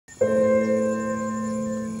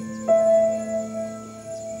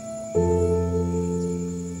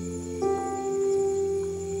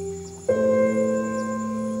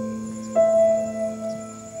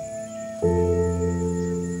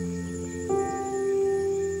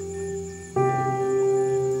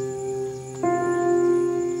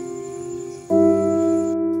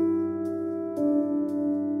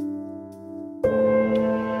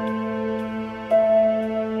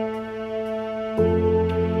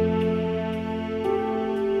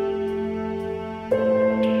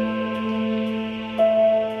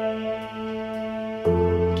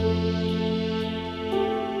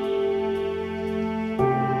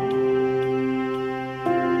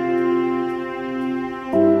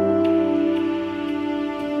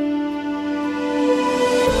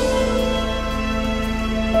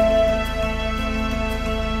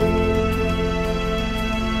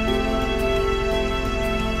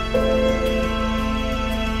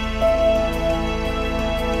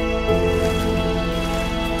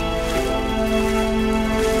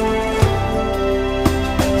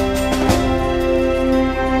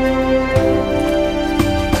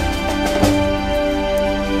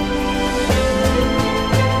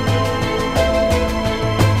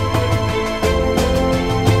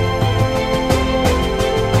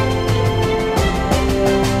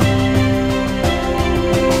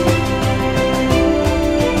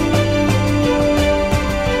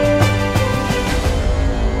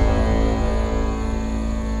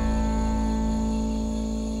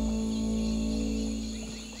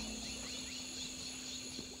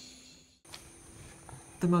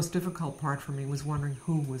most difficult part for me was wondering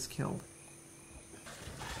who was killed.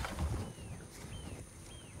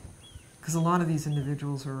 Because a lot of these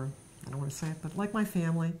individuals are, I don't want to say it, but like my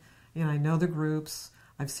family. You know, I know the groups.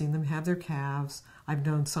 I've seen them have their calves. I've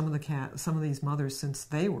known some of these mothers since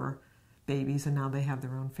they were babies, and now they have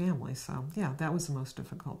their own families. So yeah, that was the most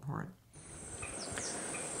difficult part.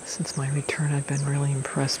 Since my return, I've been really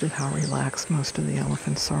impressed with how relaxed most of the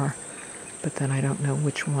elephants are. But then I don't know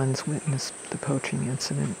which ones witnessed the poaching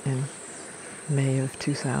incident in May of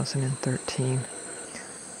 2013.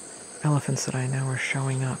 Elephants that I know are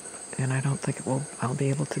showing up, and I don't think I'll be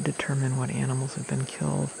able to determine what animals have been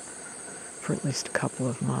killed for at least a couple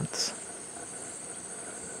of months.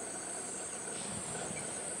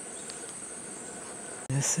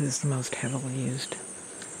 This is the most heavily used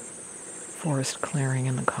forest clearing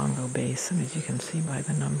in the Congo Basin, as you can see by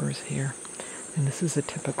the numbers here. And this is a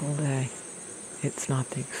typical day. It's not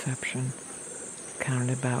the exception.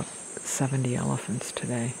 Counted about 70 elephants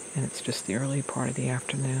today, and it's just the early part of the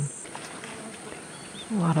afternoon.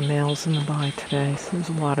 A lot of males in the Bai today, so there's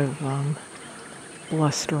a lot of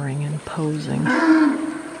blustering and posing.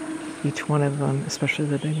 Each one of them, especially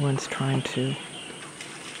the big ones, trying to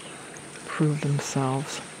prove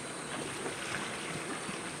themselves.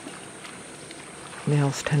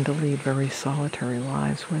 Males tend to lead very solitary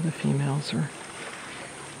lives where the females are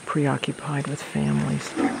preoccupied with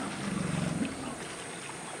families.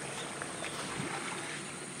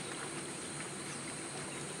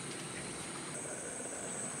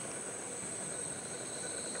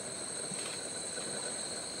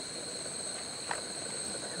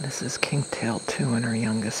 This is King-tail 2 and her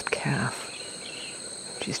youngest calf.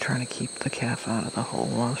 She's trying to keep the calf out of the hole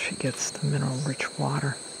while she gets the mineral-rich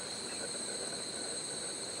water.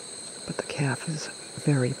 But the calf is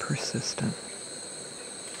very persistent.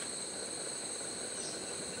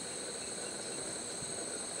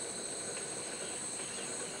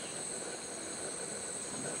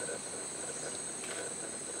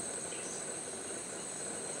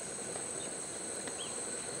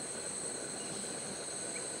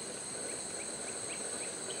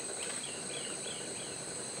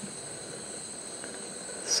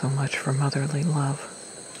 So much for motherly love.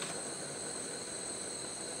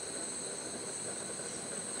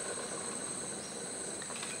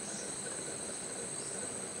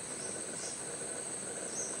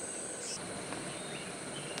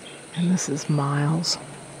 And this is Miles.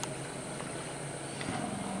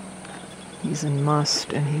 He's in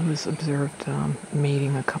Must, and he was observed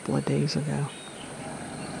mating a couple of days ago.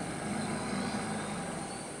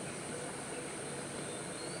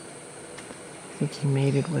 I think he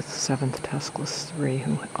mated with 7th Tesclus 3,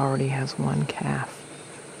 who already has one calf.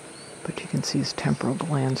 But you can see his temporal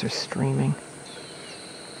glands are streaming.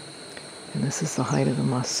 And this is the height of the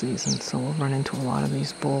Must season, so we'll run into a lot of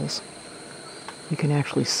these bulls. You can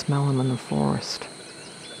actually smell them in the forest.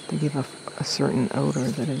 They give a certain odor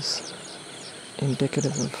that is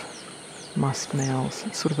indicative of Must males.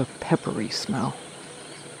 It's sort of a peppery smell.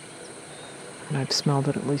 And I've smelled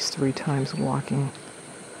it at least 3 times walking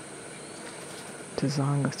to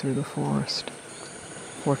Dzanga through the forest.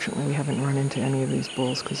 Fortunately, we haven't run into any of these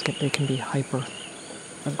bulls because they can be hyper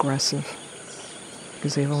aggressive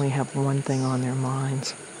because they only have one thing on their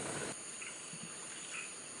minds.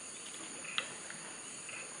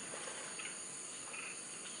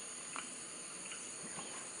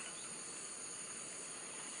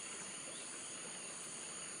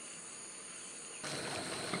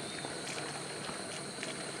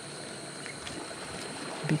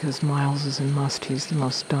 Because Miles is in Must, he's the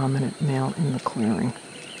most dominant male in the clearing.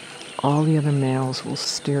 All the other males will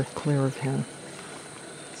steer clear of him.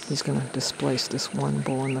 He's going to displace this one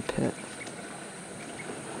bull in the pit.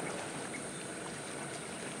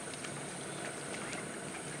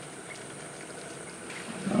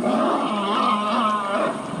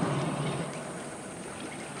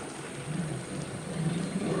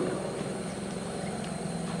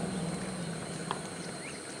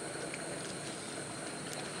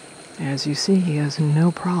 As you see, he has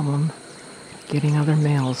no problem getting other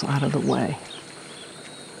males out of the way.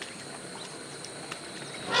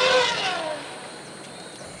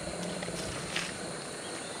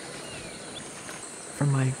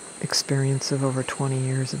 From my experience of over 20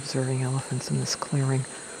 years observing elephants in this clearing,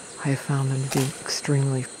 I have found them to be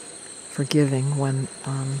extremely forgiving when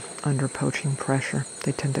under poaching pressure.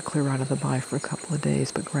 They tend to clear out of the Bai for a couple of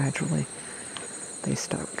days, but gradually they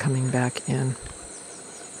start coming back in.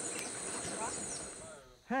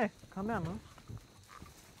 Hey, come on, man.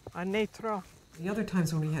 The other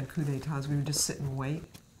times when we had coup d'etats, we would just sit and wait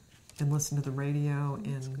and listen to the radio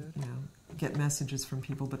and get messages from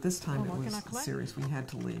people, but this time it was serious. We had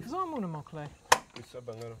to leave.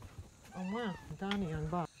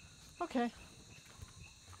 Okay.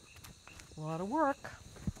 A lot of work.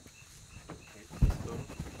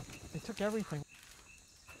 They took everything.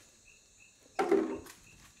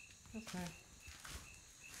 Okay.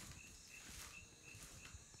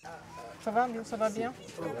 Ça va bien?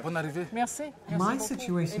 Bonne arrivée. Merci. My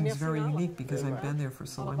situation is very unique because I've been there for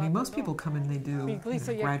so long. I mean, most people come and they do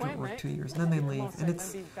graduate work 2 years, and then they leave. And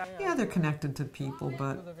it's, yeah, they're connected to people,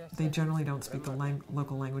 but they generally don't speak the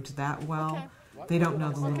local language that well. They don't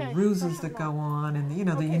know the little ruses that go on and, you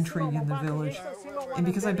know, the intrigue in the village. And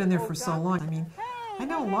because I've been there for so long, I mean, I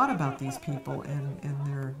know a lot about these people and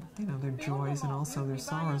their, you know, their joys and also their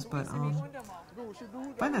sorrows, but I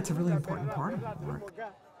find that's a really important part of the work.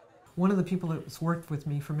 One of the people that's worked with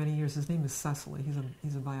me for many years, his name is Cecily.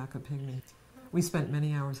 He's a Bayaka pygmy. We spent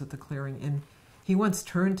many hours at the clearing, and he once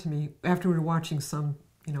turned to me after we were watching some,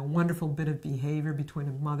 you know, wonderful bit of behavior between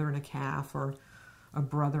a mother and a calf or a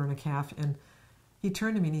brother and a calf, and he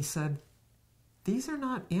turned to me and he said, "These are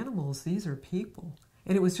not animals, these are people."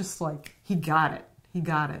 And it was just like, he got it. He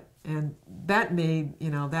got it. And that made, you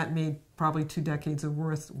know, that made probably 2 decades of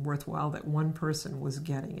worthwhile that one person was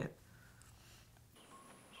getting it.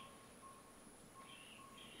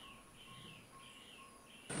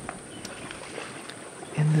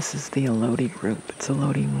 And this is the Elodie group. It's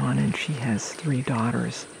Elodie 1, and she has 3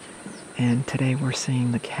 daughters. And today we're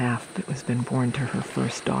seeing the calf that was been born to her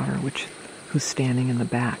first daughter, who's standing in the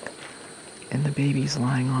back. And the baby's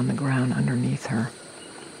lying on the ground underneath her.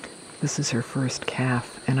 This is her first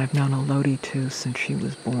calf, and I've known Elodie 2 since she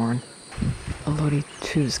was born. Elodie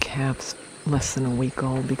 2's calf's less than a week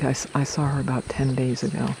old because I saw her about 10 days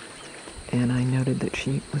ago, and I noted that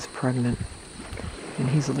she was pregnant. And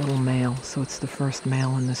he's a little male, so it's the first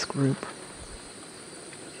male in this group.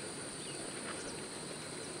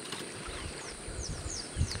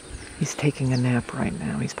 He's taking a nap right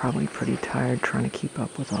now. He's probably pretty tired trying to keep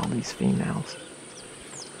up with all these females.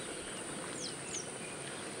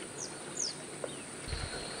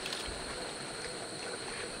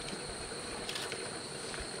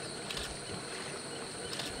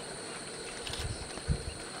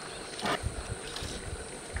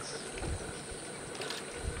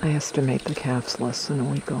 I estimate the calf's less than a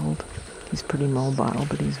week old. He's pretty mobile,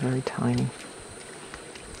 but he's very tiny.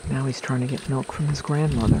 Now he's trying to get milk from his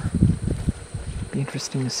grandmother. Be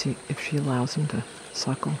interesting to see if she allows him to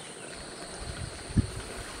suckle.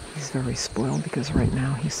 He's very spoiled because right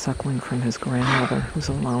now he's suckling from his grandmother, who's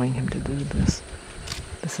allowing him to do this.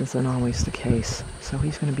 This isn't always the case, so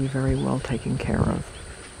he's going to be very well taken care of.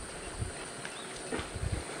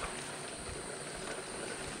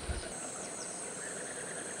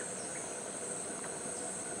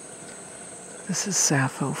 This is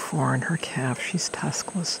Sappho 4 and her calf. She's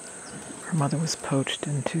tuskless. Her mother was poached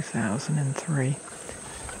in 2003,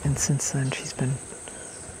 and since then she's been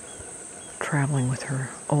traveling with her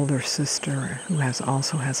older sister, who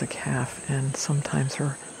also has a calf, and sometimes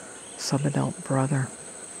her subadult brother.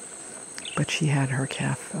 But she had her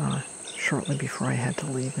calf shortly before I had to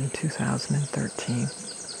leave in 2013.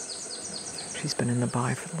 She's been in the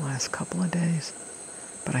Bai for the last couple of days,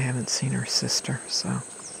 but I haven't seen her sister, so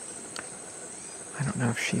I don't know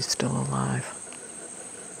if she's still alive.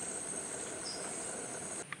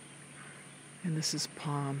 And this is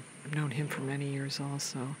Palm. I've known him for many years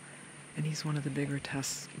also, and he's one of the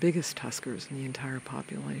biggest tuskers in the entire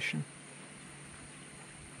population.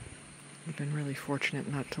 We've been really fortunate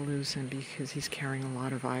not to lose him because he's carrying a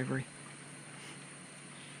lot of ivory.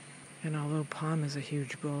 And although Palm is a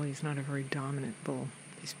huge bull, he's not a very dominant bull.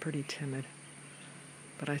 He's pretty timid.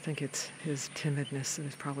 But I think it's his timidness that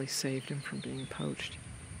has probably saved him from being poached,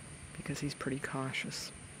 because he's pretty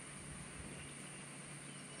cautious.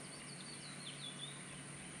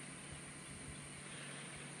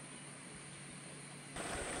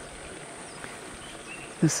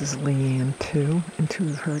 This is Leanne 2 and 2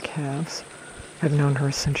 of her calves. I've known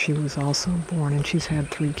her since she was also born, and she's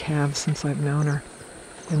had 3 calves since I've known her.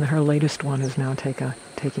 And her latest one is now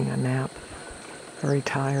taking a nap, very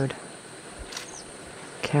tired.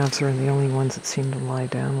 Calves are the only ones that seem to lie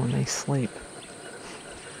down when they sleep.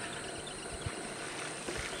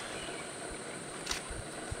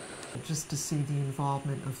 Just to see the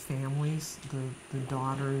involvement of families, the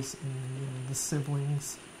daughters and the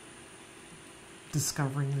siblings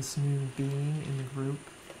discovering this new being in the group.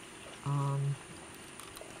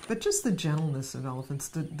 But just the gentleness of elephants,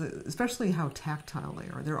 especially how tactile they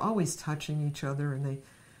are. They're always touching each other,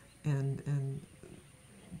 and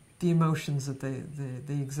the emotions that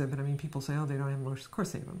they exhibit. I mean, people say, oh, they don't have emotions. Of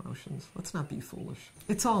course they have emotions. Let's not be foolish.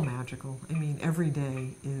 It's all magical. I mean, every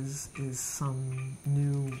day is some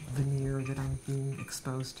new veneer that I'm being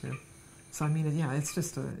exposed to. So I mean, yeah, it's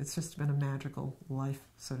just been a magical life,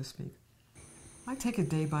 so to speak. I take it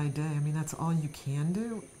day by day. I mean, that's all you can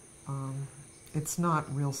do. It's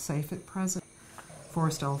not real safe at present.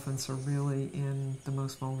 Forest elephants are really in the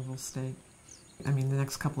most vulnerable state. I mean, the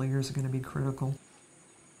next couple of years are going to be critical.